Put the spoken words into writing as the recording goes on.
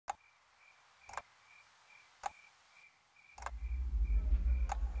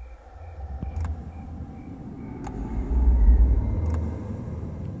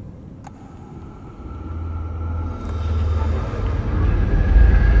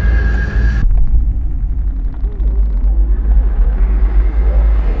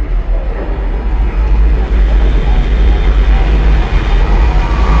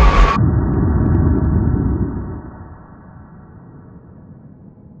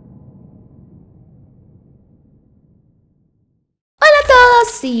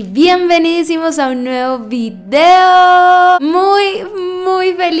y bienvenidísimos a un nuevo video.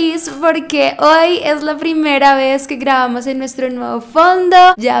 Muy feliz porque hoy es la primera vez que grabamos en nuestro nuevo fondo.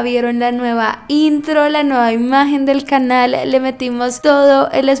 Ya vieron la nueva intro, la nueva imagen del canal. Le metimos todo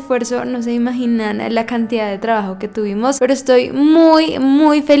el esfuerzo, no se imaginan la cantidad de trabajo que tuvimos, pero estoy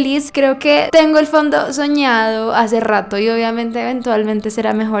muy feliz. Creo que tengo el fondo soñado hace rato y obviamente eventualmente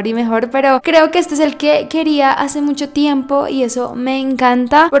será mejor y mejor, pero creo que este es el que quería hace mucho tiempo y eso me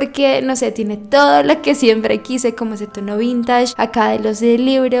encanta porque, no sé, tiene todo lo que siempre quise, como ese tono vintage acá de los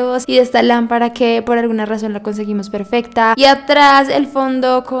libros y de esta lámpara que por alguna razón la conseguimos perfecta, y atrás el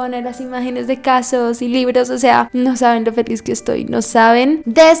fondo con las imágenes de casos y libros. O sea, no saben lo feliz que estoy, no saben,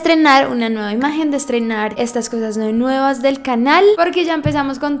 de estrenar una nueva imagen, de estrenar estas cosas nuevas del canal, porque ya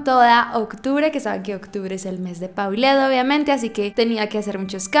empezamos con toda octubre, que saben que octubre es el mes de Paulettee obviamente, así que tenía que hacer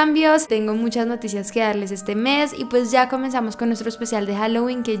muchos cambios. Tengo muchas noticias que darles este mes y pues ya comenzamos con nuestro especial de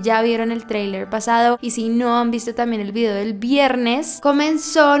Halloween, que ya vieron el trailer pasado, y si no han visto también el video del viernes,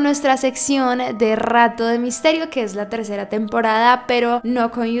 comenzó nuestra sección de Rato de Misterio, que es la tercera temporada, pero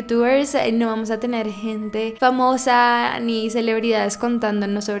no con youtubers. No vamos a tener gente famosa ni celebridades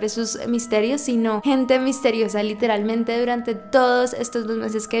contándonos sobre sus misterios, sino gente misteriosa literalmente durante todos estos 2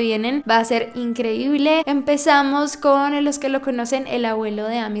 meses que vienen. Va a ser increíble. Empezamos con los que lo conocen, el abuelo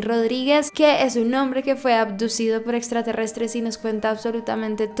de Amy Rodríguez, que es un hombre que fue abducido por extraterrestres y nos cuenta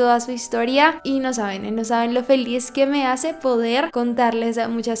absolutamente toda su historia, y no saben lo feliz que me hace poder contarles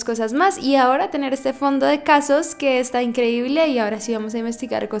muchas cosas más, y ahora tener este fondo de casos que está increíble. Y ahora sí vamos a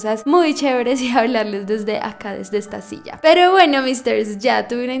investigar cosas muy chéveres y hablarles desde acá, desde esta silla. Pero bueno, misters, ya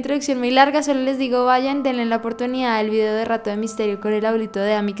tuve una introducción muy larga. Solo les digo, vayan, denle la oportunidad al video de Rato de Misterio con el abuelito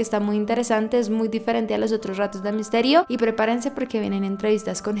de Amy, que está muy interesante, es muy diferente a los otros ratos de misterio, y prepárense porque vienen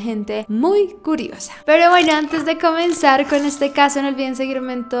entrevistas con gente muy curiosa. Pero bueno, antes de comenzar con este caso, no olviden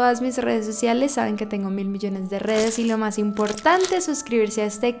seguirme en todas mis redes sociales. Saben que tengo 1000 millones de redes, y lo más importante, suscribirse a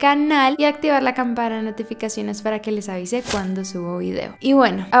este canal y activar la campana de notificaciones para que les avise cuando subo video. Y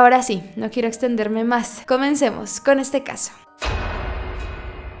bueno, ahora sí, no quiero extenderme más, comencemos con este caso.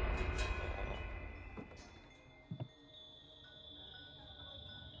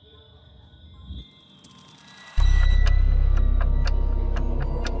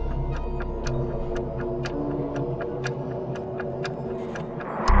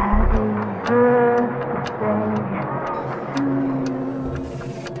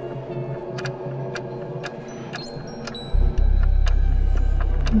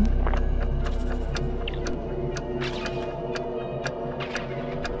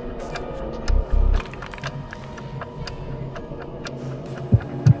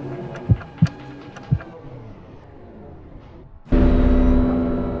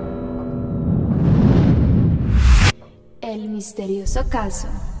 El misterioso caso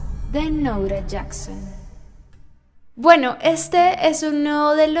de NOURA JACKSON. Bueno, este es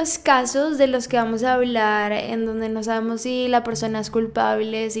uno de los casos de los que vamos a hablar, en donde no sabemos si la persona es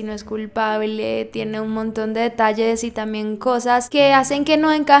culpable, si no es culpable. Tiene un montón de detalles y también cosas que hacen que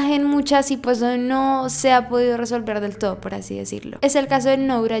no encajen muchas y pues no se ha podido resolver del todo, por así decirlo. Es el caso de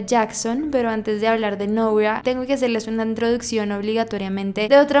NOURA JACKSON, pero antes de hablar de NOURA, tengo que hacerles una introducción obligatoriamente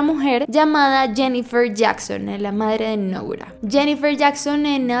de otra mujer llamada Jennifer Jackson, la madre de NOURA. Jennifer Jackson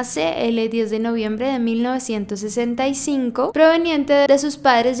nace el 10 de noviembre de 1965, proveniente de sus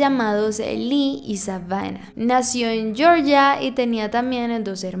padres llamados Lee y Savannah. Nació en Georgia y tenía también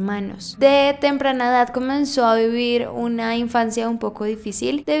 2 hermanos. De temprana edad comenzó a vivir una infancia un poco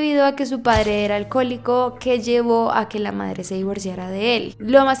difícil debido a que su padre era alcohólico, que llevó a que la madre se divorciara de él.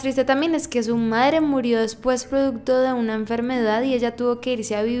 Lo más triste también es que su madre murió después producto de una enfermedad, y ella tuvo que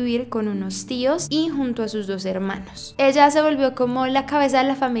irse a vivir con unos tíos y junto a sus 2 hermanos. Ella se volvió como la cabeza de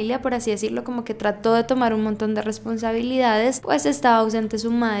la familia, por así decirlo, como que trató de tomar un montón de responsabilidades, pues estaba ausente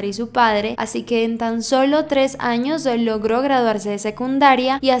su madre y su padre, así que en tan solo 3 años logró graduarse de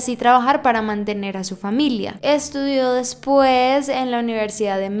secundaria y así trabajar para mantener a su familia. Estudió después en la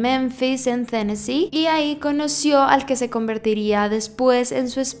Universidad de Memphis en Tennessee, y ahí conoció al que se convertiría después en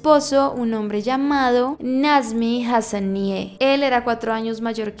su esposo, un hombre llamado Nazmi Hassanieh. Él era 4 años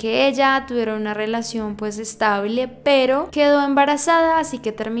mayor que ella, tuvieron una relación pues estable, pero quedó embarazada, así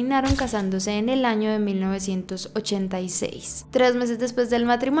que terminaron casándose en el año de 1980. 1986. 3 meses después del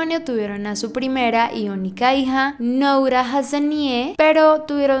matrimonio tuvieron a su primera y única hija, NOURA JACSON, pero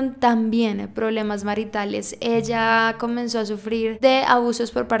tuvieron también problemas maritales. Ella comenzó a sufrir de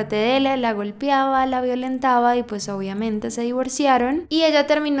abusos por parte de él, la golpeaba, la violentaba y pues obviamente se divorciaron, y ella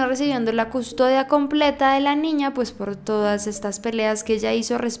terminó recibiendo la custodia completa de la niña pues por todas estas peleas que ella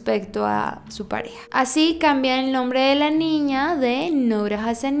hizo respecto a su pareja. Así cambia el nombre de la niña de NOURA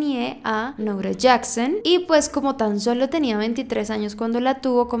JACSON a NOURA JACKSON, y pues como tan solo tenía 23 años cuando la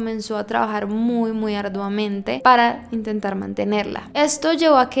tuvo, comenzó a trabajar muy arduamente para intentar mantenerla. Esto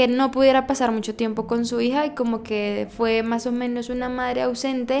llevó a que no pudiera pasar mucho tiempo con su hija, y como que fue más o menos una madre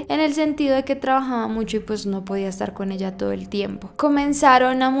ausente en el sentido de que trabajaba mucho y pues no podía estar con ella todo el tiempo.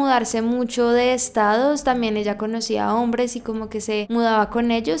 Comenzaron a mudarse mucho de estados, también ella conocía a hombres y como que se mudaba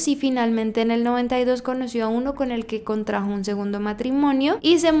con ellos, y finalmente en el 92 conoció a uno con el que contrajo un segundo matrimonio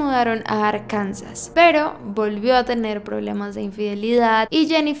y se mudaron a Arkansas, pero volvió a tener problemas de infidelidad y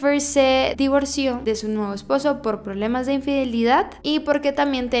Jennifer se divorció de su nuevo esposo por problemas de infidelidad y porque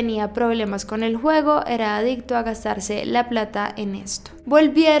también tenía problemas con el juego, era adicto a gastarse la plata en esto.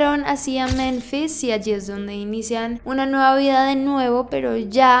 Volvieron así a Memphis y allí es donde inician una nueva vida de nuevo, pero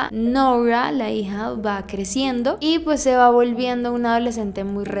ya NOURA, la hija, va creciendo y pues se va volviendo una adolescente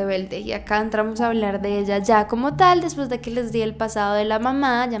muy rebelde, y acá entramos a hablar de ella ya como tal después de que les di el pasado de la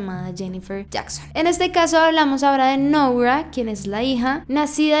mamá llamada Jennifer Jackson. En este caso hablamos ahora de NOURA, quien es la hija,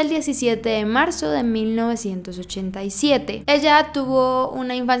 nacida el 17 de marzo de 1987. Ella tuvo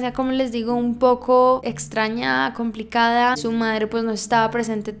una infancia, como les digo, un poco extraña, complicada. Su madre pues no estaba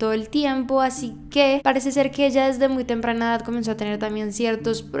presente todo el tiempo, así que parece ser que ella desde muy temprana edad comenzó a tener también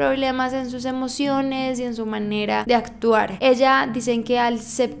ciertos problemas en sus emociones y en su manera de actuar. Ella, dicen que al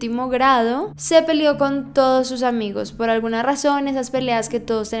 7º grado se peleó con todos sus amigos por alguna razón, esas peleas que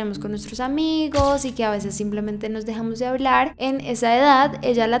todos tenemos con nuestros amigos y que a veces simplemente nos dejamos de hablar. En esa edad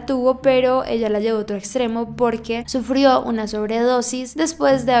ella la tuvo, pero ella la llevó a otro extremo porque sufrió una sobredosis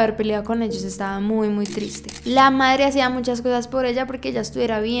después de haber peleado con ellos. Estaba muy triste. La madre hacía muchas cosas por ella porque ella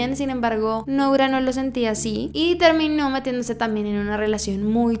estuviera bien, sin embargo NOURA no lo sentía así y terminó metiéndose también en una relación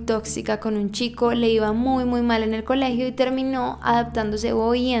muy tóxica con un chico. Le iba muy mal en el colegio y terminó adaptándose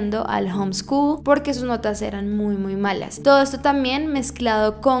o yendo al homeschool porque sus notas eran muy malas. Todo esto también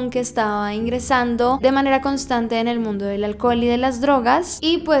mezclado con que estaba ingresando de manera constante en el mundo del alcohol y de las drogas,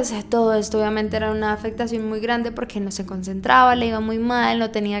 y pues todo esto obviamente era una afectación muy grande porque no se concentraba, le iba muy mal,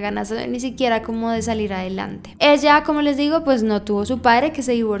 no tenía ganas ni siquiera como de salir adelante. Ella, como les digo, pues no tuvo su padre, que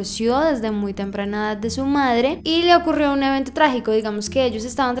se divorció desde muy temprana edad de su madre, y le ocurrió un evento trágico. Digamos que ellos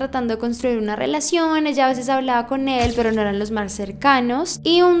estaban tratando de construir una relación, ella a veces hablaba con él pero no eran los más cercanos,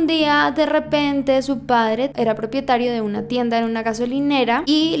 y un día de repente su padre era propietario de una tienda en una gasolinera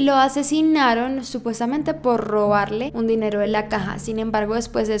y lo asesinaron supuestamente por robarle un dinero de la caja. Sin embargo,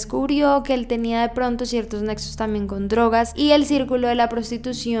 después se descubrió que él tenía de pronto ciertos nexos también con drogas y el círculo de la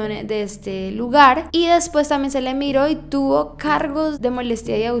prostitución de este lugar, y después también se le miró y tuvo cargos de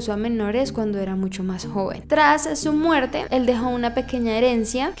molestia y abuso a menores cuando era mucho más joven. Tras su muerte, él dejó una pequeña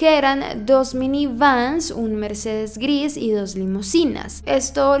herencia que eran 2 minivans, un Mercedes gris y 2 limusinas.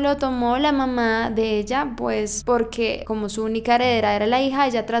 Esto lo tomó la mamá de ella pues porque como su única heredera era la hija,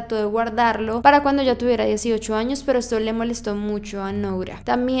 ella trató de guardarlo para cuando ya tuviera 18 años, pero esto le molestó mucho a NOURA.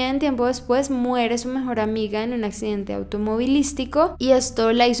 También tiempo después muere su mejor amiga en un accidente automovilístico y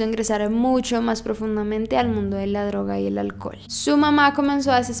esto la hizo ingresar mucho más profundamente al mundo de la droga y el alcohol. Su mamá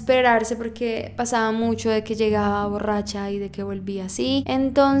comenzó a desesperarse porque pasaba mucho de que llegaba borracha y de que volvía así.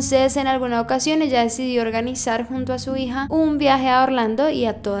 Entonces en alguna ocasión ella decidió organizar junto a su hija un viaje a Orlando y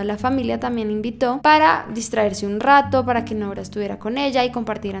a toda la familia también invitó para distraerse un rato, para que NOURA estuviera con ella y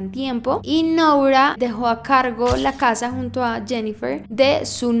compartieran tiempo, y NOURA dejó a cargo la casa junto a Jennifer de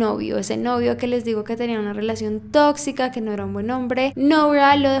su novio, ese novio que les digo que tenía una relación tóxica, que no era un buen hombre.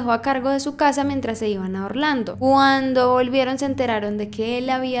 NOURA lo dejó a cargo de su casa mientras se iban a Orlando. Cuando volvieron se enteraron de que él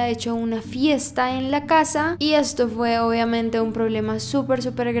había hecho una fiesta en la casa y esto fue obviamente un problema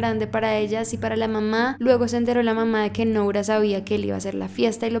súper grande para ellas y para la mamá. Luego se enteró la mamá de que NOURA sabía que él iba a hacer la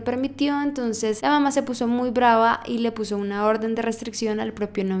fiesta y lo permitió, entonces la mamá se puso muy brava y le puso una orden de restricción al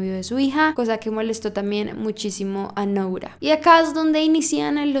propio novio de su hija, cosa que molestó también muchísimo a NOURA. Y acá es donde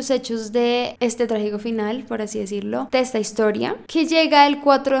inician los hechos de este trágico final, por así decirlo, de esta historia, que llega el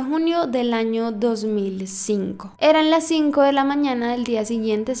 4 de junio del año 2005. Eran las 5 de la mañana del día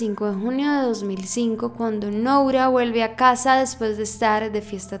siguiente, 5 de junio de 2005, cuando NOURA vuelve a casa después de estar de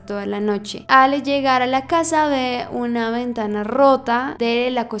fiesta toda la noche. Al llegar a la casa ve una ventana rota de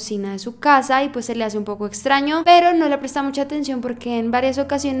la cocina de su casa y pues se le hace un poco extraño, pero no le presta mucha atención porque en varias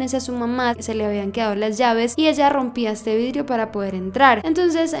ocasiones a su mamá se le habían quedado olvidado las llaves y ella rompía este vidrio para poder entrar.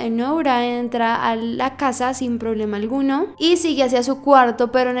 Entonces Noura entra a la casa sin problema alguno y sigue hacia su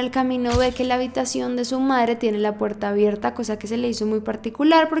cuarto, pero en el camino ve que la habitación de su madre tiene la puerta abierta, cosa que se le hizo muy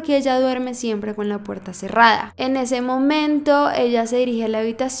particular porque ella duerme siempre con la puerta cerrada. En ese momento ella se dirige a la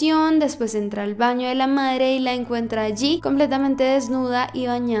habitación, después entra al baño de la madre y la encuentra allí completamente desnuda y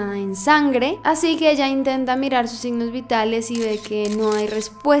bañada en sangre, así que ella intenta mirar sus signos vitales y ve que no hay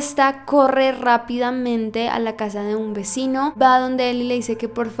respuesta. Corre rápidamente a la casa de un vecino, va donde él y le dice que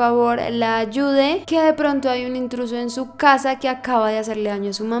por favor la ayude, que de pronto hay un intruso en su casa que acaba de hacerle daño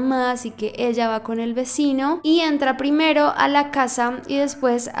a su mamá, así que ella va con el vecino y entra primero a la casa y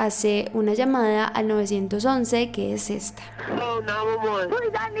después hace una llamada al 911, que es esta. Oh, 911.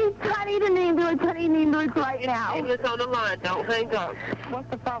 Please, I need an ambulance. I need an ambulance right now. Ambulance on the line. Don't hang up. What's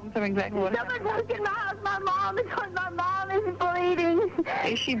the problem? Tell me exactly what happened. Someone broke in my house. My mom is bleeding.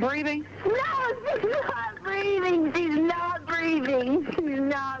 Is she breathing? No, she's not breathing. She's not breathing. She's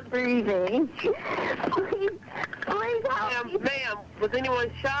not breathing. Please help me. Ma'am, was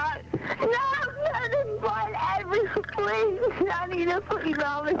anyone shot? No, there's blood everywhere. Please, I need a police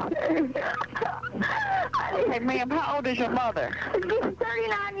officer. Hey, ma'am, how old is your mother? She's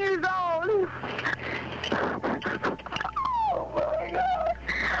 39 years old.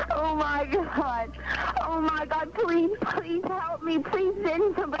 Oh my God. Oh my God, please help me. Please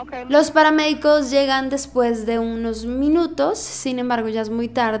send somebody. Okay. Los paramédicos llegan después de unos minutos, sin embargo ya es muy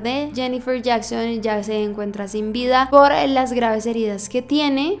tarde. Jennifer Jackson ya se encuentra sin vida por las graves heridas que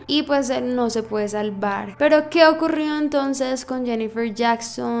tiene y pues no se puede salvar. Pero ¿qué ocurrió entonces con Jennifer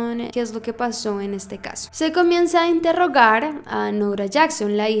Jackson? ¿Qué es lo que pasó en este caso? Se comienza a interrogar a NOURA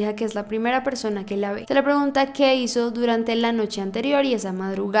Jackson, la hija, que es la primera persona que la ve. Se le pregunta qué hizo durante la noche anterior y esa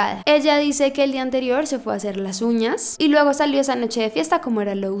madrugada. Ella dice que el día anterior se fue a hacer las uñas y luego salió esa noche de fiesta como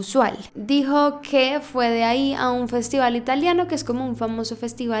era lo usual. Dijo que fue de ahí a un festival italiano que es como un famoso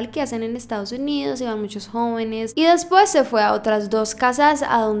festival que hacen en Estados Unidos y van muchos jóvenes, y después se fue a otras dos casas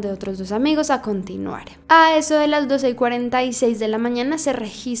a donde otros dos amigos a continuar. A eso de las 12:46 de la mañana se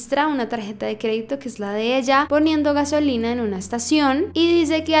registra una tarjeta de crédito que es la de ella poniendo gasolina en una estación y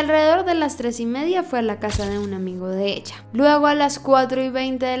dice que alrededor de las 3:30 fue a la casa de un amigo de ella. Luego a las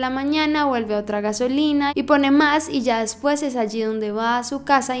 4:20 de la mañana vuelve a otra gasolina y pone más, y ya después es allí donde va a su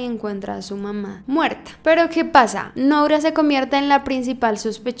casa y encuentra a su mamá muerta. Pero ¿qué pasa? Noura se convierte en la principal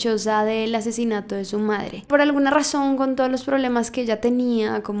sospechosa del asesinato de su madre. Por alguna razón, con todos los problemas que ella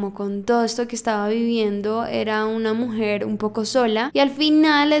tenía, como con todo esto que estaba viviendo, era una mujer un poco sola, y al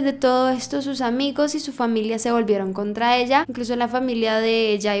final de todo esto sus amigos y su familia se volvieron contra ella. Incluso la familia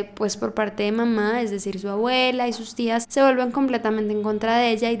de ella, y pues por parte de mamá, es decir, su abuela y sus tías, se vuelven completamente en contra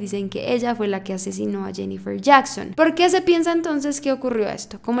de ella y dicen que ella fue la que asesinó a Jennifer Jackson. ¿Por qué se piensa entonces que ocurrió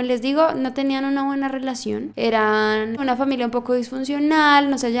esto? Como les digo, no tenían una buena relación, eran una familia un poco disfuncional,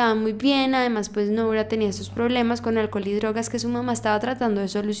 no se llevaban muy bien. Además pues Noura tenía esos problemas con alcohol y drogas que su mamá estaba tratando de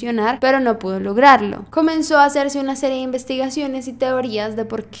solucionar, pero no pudo lograrlo. Comenzó a hacerse una serie de investigaciones y teorías de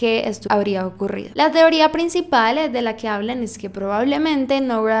por qué esto habría ocurrido. La teoría principal de la que hablan es que probablemente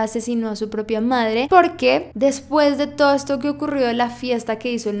Noura asesinó a su propia madre porque después de todo esto que ocurrió, de la fiesta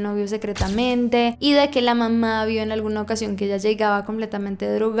que hizo el novio secretamente y de que la mamá vio en alguna ocasión que ella llegaba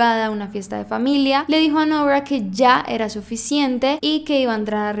completamente drogada a una fiesta de familia, le dijo a Noura que ya era suficiente y que iba a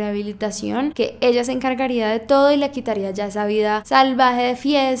entrar a rehabilitación, que ella se encargaría de todo y le quitaría ya esa vida salvaje de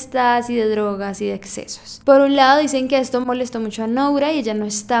fiestas y de drogas y de excesos. Por un lado dicen que esto molestó mucho a Noura y ella no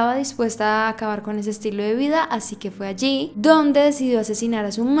estaba dispuesta a acabar con ese estilo de vida, así que fue allí donde decidió asesinar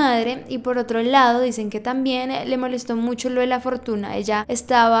a su madre. Y por otro lado dicen que también le molestó mucho lo de la fortuna. Ella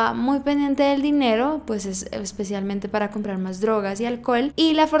estaba muy pendiente del dinero, pues especialmente para comprar más drogas y alcohol,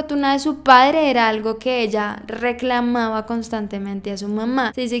 y la fortuna de su padre era algo que ella reclamaba constantemente a su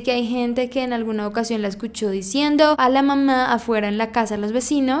mamá. Se dice que hay gente que en alguna ocasión la escuchó diciendo a la mamá afuera en la casa de los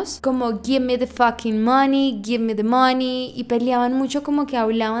vecinos como give me the fucking money, give me the money, y peleaban mucho, como que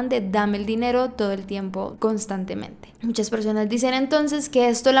hablaban de dame el dinero todo el tiempo, constantemente. Muchas personas dicen entonces que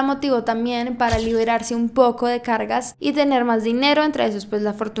esto la motivó también para liberarse un poco de cargas y tener más dinero, entre esos pues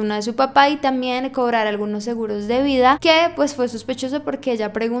la fortuna de su papá, y también cobrar algunos seguros de vida, que pues fue sospechoso porque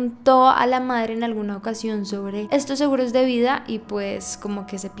ella preguntó a la madre en alguna ocasión sobre estos seguros de vida y pues como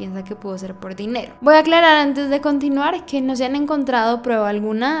que se piensa que pudo ser por dinero. Voy a aclarar antes de continuar que no se han encontrado prueba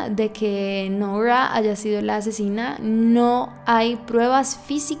alguna de que Noura haya sido la asesina. No hay pruebas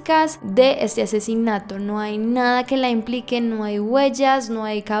físicas de este asesinato, no hay nada que la implique no hay huellas, no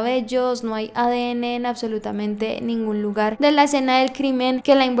hay cabellos, no hay ADN en absolutamente ningún lugar de la escena del crimen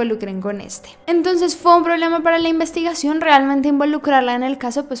que la involucren con este. Entonces fue un problema para la investigación realmente involucrarla en el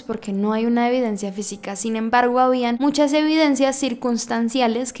caso, pues porque no hay una evidencia física. Sin embargo, habían muchas evidencias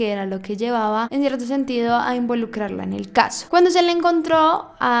circunstanciales que era lo que llevaba en cierto sentido a involucrarla en el caso. Cuando se le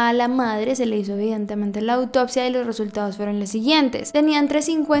encontró a la madre, se le hizo evidentemente la autopsia y los resultados fueron los siguientes. Tenía entre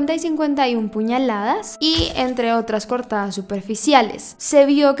 50 y 51 puñaladas y entre otras cortadas superficiales. Se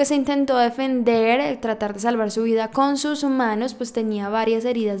vio que se intentó defender, tratar de salvar su vida con sus manos, pues tenía varias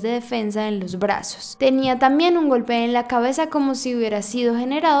heridas de defensa en los brazos. Tenía también un golpe en la cabeza como si hubiera sido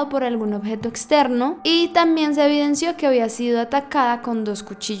generado por algún objeto externo y también se evidenció que había sido atacada con 2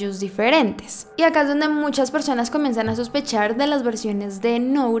 cuchillos diferentes. Y acá es donde muchas personas comienzan a sospechar de las versiones de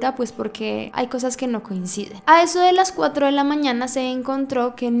NOURA, pues porque hay cosas que no coinciden. A eso de las 4 de la mañana se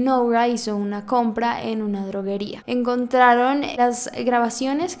encontró que NOURA hizo una compra en una droguería. Encontraron las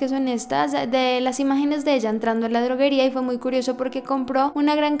grabaciones, que son estas, de las imágenes de ella entrando a la droguería, y fue muy curioso porque compró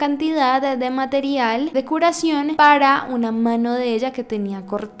una gran cantidad de material de curación para una mano de ella que tenía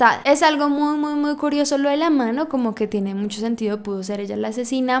cortada. Es algo muy curioso lo de la mano, como que tiene mucho sentido, pudo ser ella la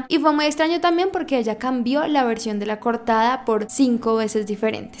asesina, y fue muy extraño también porque ella cambió la versión de la cortada por 5 veces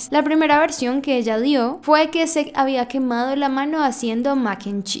diferentes. La primera versión que ella dio fue que se había quemado la mano haciendo mac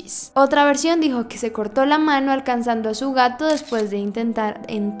and cheese. Otra versión dijo que se cortó la mano alcanzando a su gato después de intentar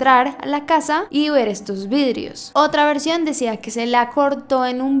entrar a la casa y ver estos vidrios. Otra versión decía que se la cortó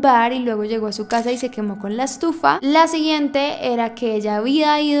en un bar y luego llegó a su casa y se quemó con la estufa. La siguiente era que ella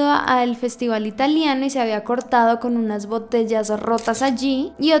había ido al festival italiano y se había cortado con unas botellas rotas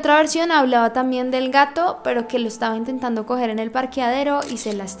allí. Y otra versión hablaba también del gato, pero que lo estaba intentando coger en el parqueadero y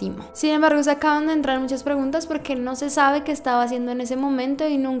se lastimó. Sin embargo, se acaban de entrar muchas preguntas porque no se sabe qué estaba haciendo en ese momento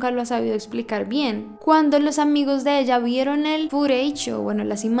y nunca lo ha sabido explicar bien. Cuando los amigos de ella vieron el footage, o bueno,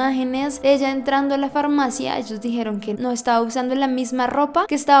 las imágenes de ella entrando a la farmacia, ellos dijeron que no estaba usando la misma ropa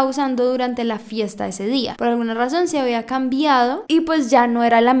que estaba usando durante la fiesta ese día. Por alguna razón se había cambiado y pues ya no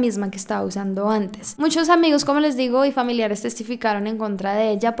era la misma que estaba usando antes. Muchos amigos, como les digo, y familiares testificaron en contra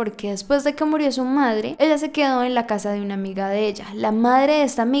de ella porque después de que murió su madre, ella se quedó en la casa de una amiga de ella. La madre de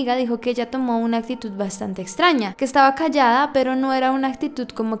esta amiga dijo que ella tomó una actitud bastante extraña, que estaba callada, pero no era una actitud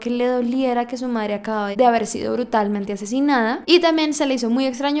como que le doliera que su madre acababa de haber sido brutalmente asesinada, y también se le hizo muy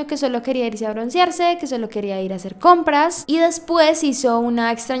extraño que solo quería irse a broncearse, que solo quería ir a hacer compras, y después hizo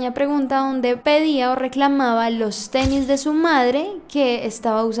una extraña pregunta donde pedía o reclamaba los tenis de su madre que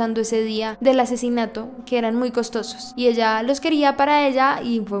estaba usando ese día del asesinato, que eran muy costosos, y ella los quería para ella,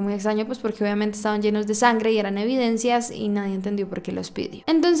 y fue muy extraño pues porque obviamente estaban llenos de sangre y eran evidencias y nadie entendió por qué los pidió.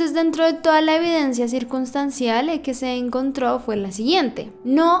 Entonces, dentro de toda la evidencia circunstancial que se encontró fue la siguiente: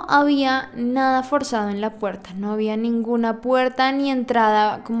 no había nada forzado en la puerta, no había ninguna puerta ni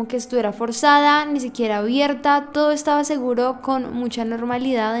entrada como que estuviera forzada, ni siquiera abierta, todo estaba seguro con mucha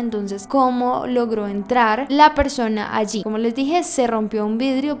normalidad. Entonces, ¿cómo logró entrar la persona allí? Como les dije, se rompió un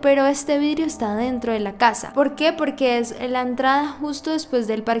vidrio, pero este vidrio está dentro de la casa. ¿Por qué? Porque es la entrada justo después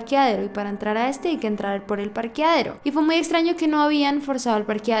del parqueadero, y para entrar a este hay que entrar por el parqueadero, y fue muy extraño que no habían forzado el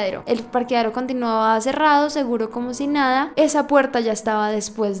parqueadero continuaba cerrado, seguro como si nada. Esa puerta ya estaba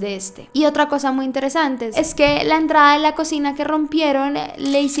después de este. Y otra cosa muy interesante es que la entrada de la cocina que rompieron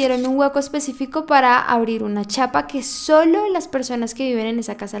le hicieron un hueco específico para abrir una chapa que solo las personas que viven en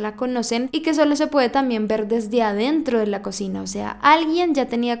esa casa la conocen y que solo se puede también ver desde adentro de la cocina. O sea, alguien ya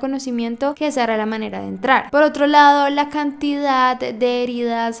tenía conocimiento que esa era la manera de entrar. Por otro lado, la cantidad de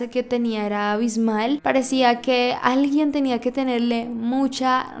heridas que tenía era abismal. Parecía que alguien tenía que tenerle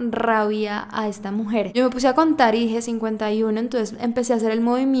mucha rabia a esta mujer. Yo me puse a contar y dije 51, entonces empecé a hacer el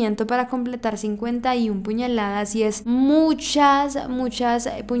movimiento para completar 51 puñaladas, y es muchas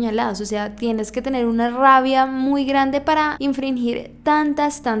puñaladas. O sea, tienes que tener una rabia muy grande para infringir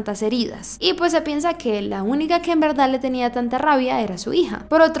tantas heridas. Y pues se piensa que la única que en verdad le tenía tanta rabia era su hija.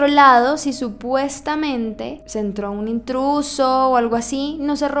 Por otro lado, si supuestamente se entró un intruso o algo así,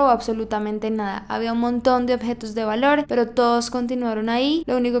 no se robó absolutamente nada. Había un montón de objetos de valor, pero todos continuaron ahí.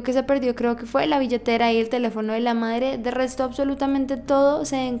 Lo único que se perdió creo que fue la billetera y el teléfono de la madre. De resto, absolutamente todo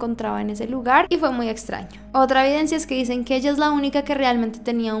se encontraba en ese lugar y fue muy extraño. Otra evidencia es que dicen que ella es la única que realmente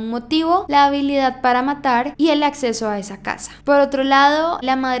tenía un motivo, la habilidad para matar y el acceso a esa casa. Por otro lado,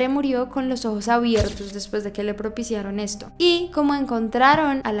 la madre murió con los ojos abiertos después de que le propiciaron esto. Y como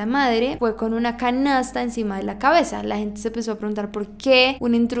encontraron a la madre, fue con una canasta encima de la cabeza. La gente se empezó a preguntar por qué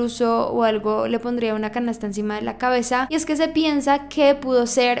un intruso o algo le pondría una canasta encima de la cabeza, y es que se piensa que pudo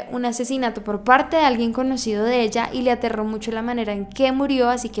ser un asesinato por parte de alguien conocido de ella y le aterró mucho la manera en que murió,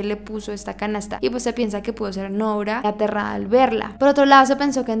 así que le puso esta canasta, y pues se piensa que pudo ser Noura, aterrada al verla. Por otro lado, se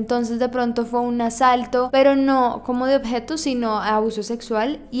pensó que entonces de pronto fue un asalto, pero no como de objeto, sino abuso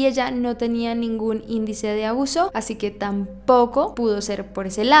sexual, y ella no tenía ningún índice de abuso, así que tampoco pudo ser por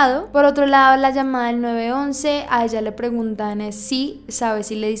ese lado. Por otro lado, la llamada al 911, a ella le preguntan si sabe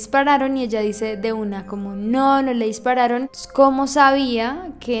si le dispararon, y ella dice de una como no le dispararon. ¿Cómo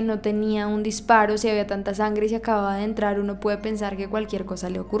sabía que no tenía un disparo si había tanta sangre y se acababa de entrar? Uno puede pensar que cualquier cosa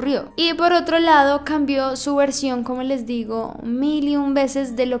le ocurrió. Y por otro lado, cambió su versión, como les digo, 1001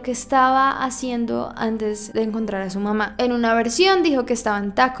 veces de lo que estaba haciendo antes de encontrar a su mamá. En una versión dijo que estaba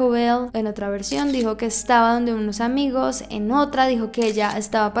en Taco Bell, en otra versión dijo que estaba donde unos amigos, en otra dijo que ella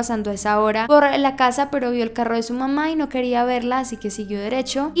estaba pasando a esa hora por la casa, pero vio el carro de su mamá y no quería verla, así que siguió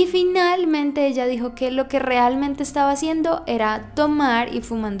derecho. Y finalmente ella dijo que lo que realmente estaba haciendo era tomar y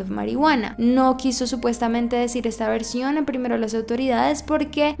fumando marihuana. No quiso supuestamente decir esta versión en primero las autoridades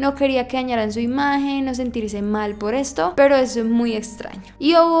porque no quería que dañaran su imagen o sentirse mal por esto, pero es muy extraño.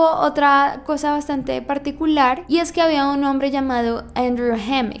 Y hubo otra cosa bastante particular, y es que había un hombre llamado Andrew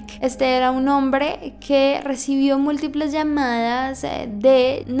Hemick. Este era un hombre que recibió múltiples llamadas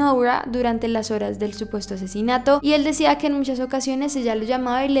de Noura durante las horas del supuesto asesinato, y él decía que en muchas ocasiones ella lo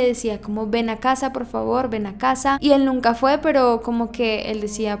llamaba y le decía como ven a casa, por favor, ven a casa, y él nunca fue, pero como que él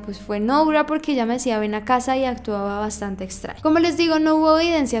decía pues fue Noura porque ella me decía ven a casa, y actuaba bastante extraño. Como les digo, no hubo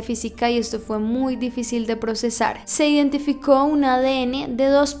evidencia física y esto fue muy difícil de procesar. Se identificó un ADN de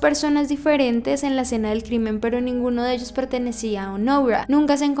dos personas diferentes en la escena del crimen, pero ninguno de ellos pertenecía a Noura.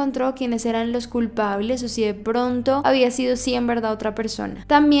 Nunca se encontró quiénes eran los culpables o si de pronto había sido en verdad otra persona.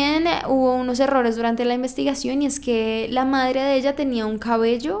 También hubo unos errores durante la investigación, y es que la madre de ella tenía un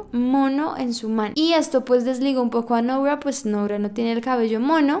cabello mono en su mano, y esto pues desligó un poco a Noura, pues Noura no tiene el cabello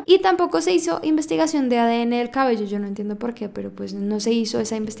mono, y tampoco se hizo investigación de ADN del cabello. Yo no entiendo por qué, pero pues no se hizo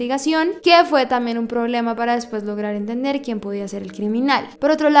esa investigación, que fue también un problema para después lograr entender quién podía ser el criminal.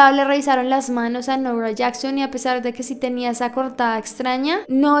 Por otro lado, le revisaron las manos a NOURA JACKSON, y a pesar de que sí tenía esa cortada extraña,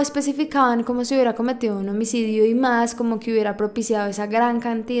 no especificaban como si hubiera cometido un homicidio, y más como que hubiera propiciado esa gran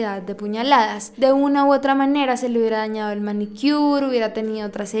cantidad de puñaladas. De una u otra manera se le hubiera dañado el manicure, hubiera tenido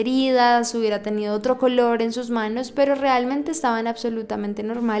otras heridas, hubiera tenido otro color en sus manos, pero realmente estaban absolutamente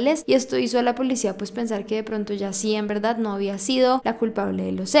normales, y esto hizo a la policía pues pensar que de pronto ya sí en verdad no había sido la culpable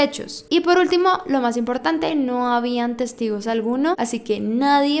de los hechos. Y por último, lo más importante, no habían testigos alguno, así que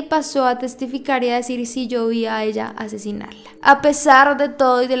nadie pasó a testificar y a decir si yo vi a ella asesinarla. A pesar de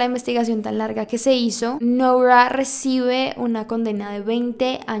todo y de la investigación tan larga que se hizo, Noura recibe una condena de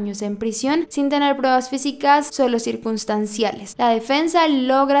 20 años en prisión sin tener pruebas físicas, solo circunstanciales. La defensa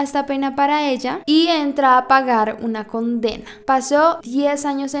logra esta pena para ella y entra a pagar una condena. Pasó 10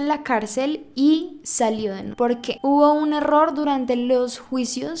 años en la cárcel y salió de nuevo. ¿Por qué? Hubo un error durante los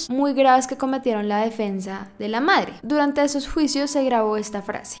juicios muy graves que cometieron la defensa de la madre. Durante esos juicios se grabó esta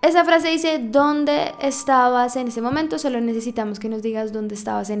frase. Esa frase dice: ¿dónde estabas en ese momento? Solo necesitamos que nos digas dónde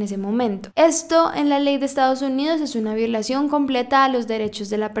estabas en ese momento. Esto en la ley de Estados Unidos es una violación completa a los derechos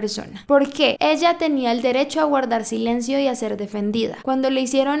de la persona. ¿Por qué? Ella tenía el derecho a guardar silencio y a ser defendida. Cuando le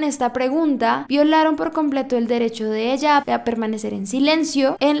hicieron esta pregunta, violaron por completo el derecho de ella a permanecer en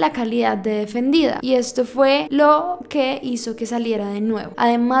silencio en la calidad de defendida, y esto fue lo que hizo que saliera de nuevo.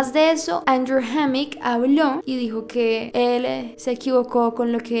 Además de eso, Andrew Hemick habló y dijo que él se equivocó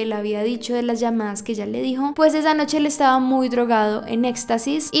con lo que él había dicho de las llamadas que ella le dijo, pues esa noche él estaba muy drogado en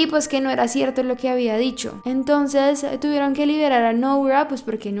éxtasis, y pues que no era cierto lo que había dicho. Entonces tuvieron que liberar a Noura, pues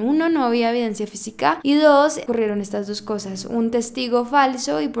porque uno, no había evidencia física, y dos, ocurrieron estas dos cosas: un testigo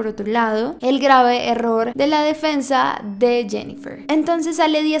falso y por otro lado el grave error de la defensa de Jennifer. Entonces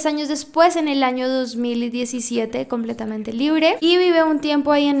sale 10 años después, en el año 2017, completamente libre, y vive un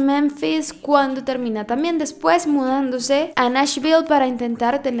tiempo ahí en Memphis, cuando termina también después mudándose a Nashville para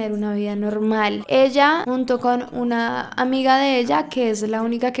intentar tener una vida normal. Ella, junto con una amiga de ella, que es la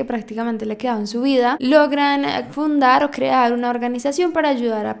única que prácticamente le quedaba en su vida, logran fundar o crear una organización para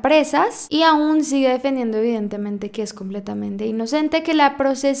ayudar a presas, y aún sigue defendiendo evidentemente que es completamente inocente, que la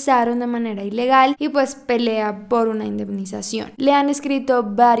procesaron de manera ilegal, y pues pelea por una indemnización. Le han escrito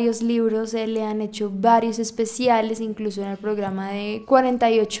varios libros, le han hecho varios especiales, incluso en el programa de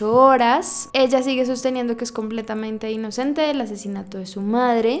 48 horas. Ella sigue sosteniendo que es completamente inocente del asesinato de su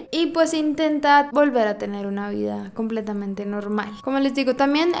madre, y pues intenta volver a tener una vida completamente normal. Como les digo,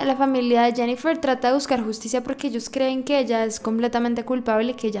 también la familia de Jennifer trata de buscar justicia porque ellos creen que ella es completamente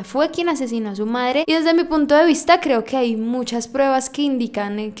culpable, que ella fue quien asesinó a su madre, y desde mi punto de vista creo que hay muchas pruebas que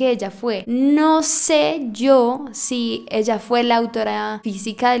indican que ella fue. No sé yo si ella fue la autora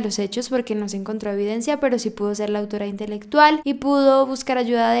física de los hechos porque no se encontró evidencia, pero sí pudo ser la autora intelectual y pudo buscar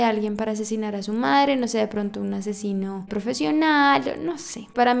ayuda de alguien para asesinar matar a su madre, no sé, de pronto un asesino profesional, no sé.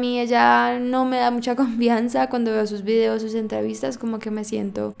 Para mí ella no me da mucha confianza. Cuando veo sus videos, sus entrevistas, como que me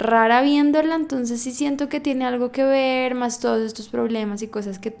siento rara viéndola, entonces sí siento que tiene algo que ver, más todos estos problemas y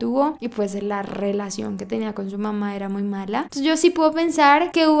cosas que tuvo, y pues la relación que tenía con su mamá era muy mala. Entonces yo sí puedo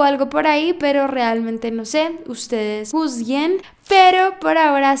pensar que hubo algo por ahí, pero realmente no sé, ustedes juzguen. Pero por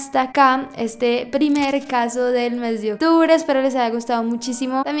ahora hasta acá este primer caso del mes de octubre. Espero les haya gustado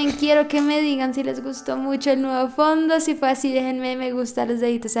muchísimo. También quiero que me digan si les gustó mucho el nuevo fondo. Si fue así, déjenme me gusta, los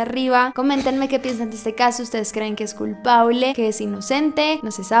deditos arriba. Coméntenme qué piensan de este caso. ¿Ustedes creen que es culpable, que es inocente?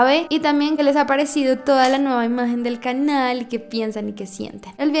 No se sabe. Y también qué les ha parecido toda la nueva imagen del canal, qué piensan y qué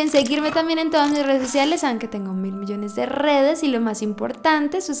sienten. No olviden seguirme también en todas mis redes sociales, aunque tengo 1000 millones de redes. Y lo más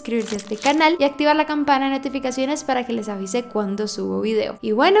importante, suscribirse a este canal y activar la campana de notificaciones para que les avise cuando subo video.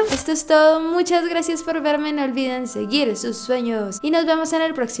 Y bueno, esto es todo. Muchas gracias por verme. No olviden seguir sus sueños y nos vemos en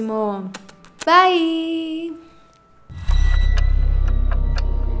el próximo. Bye.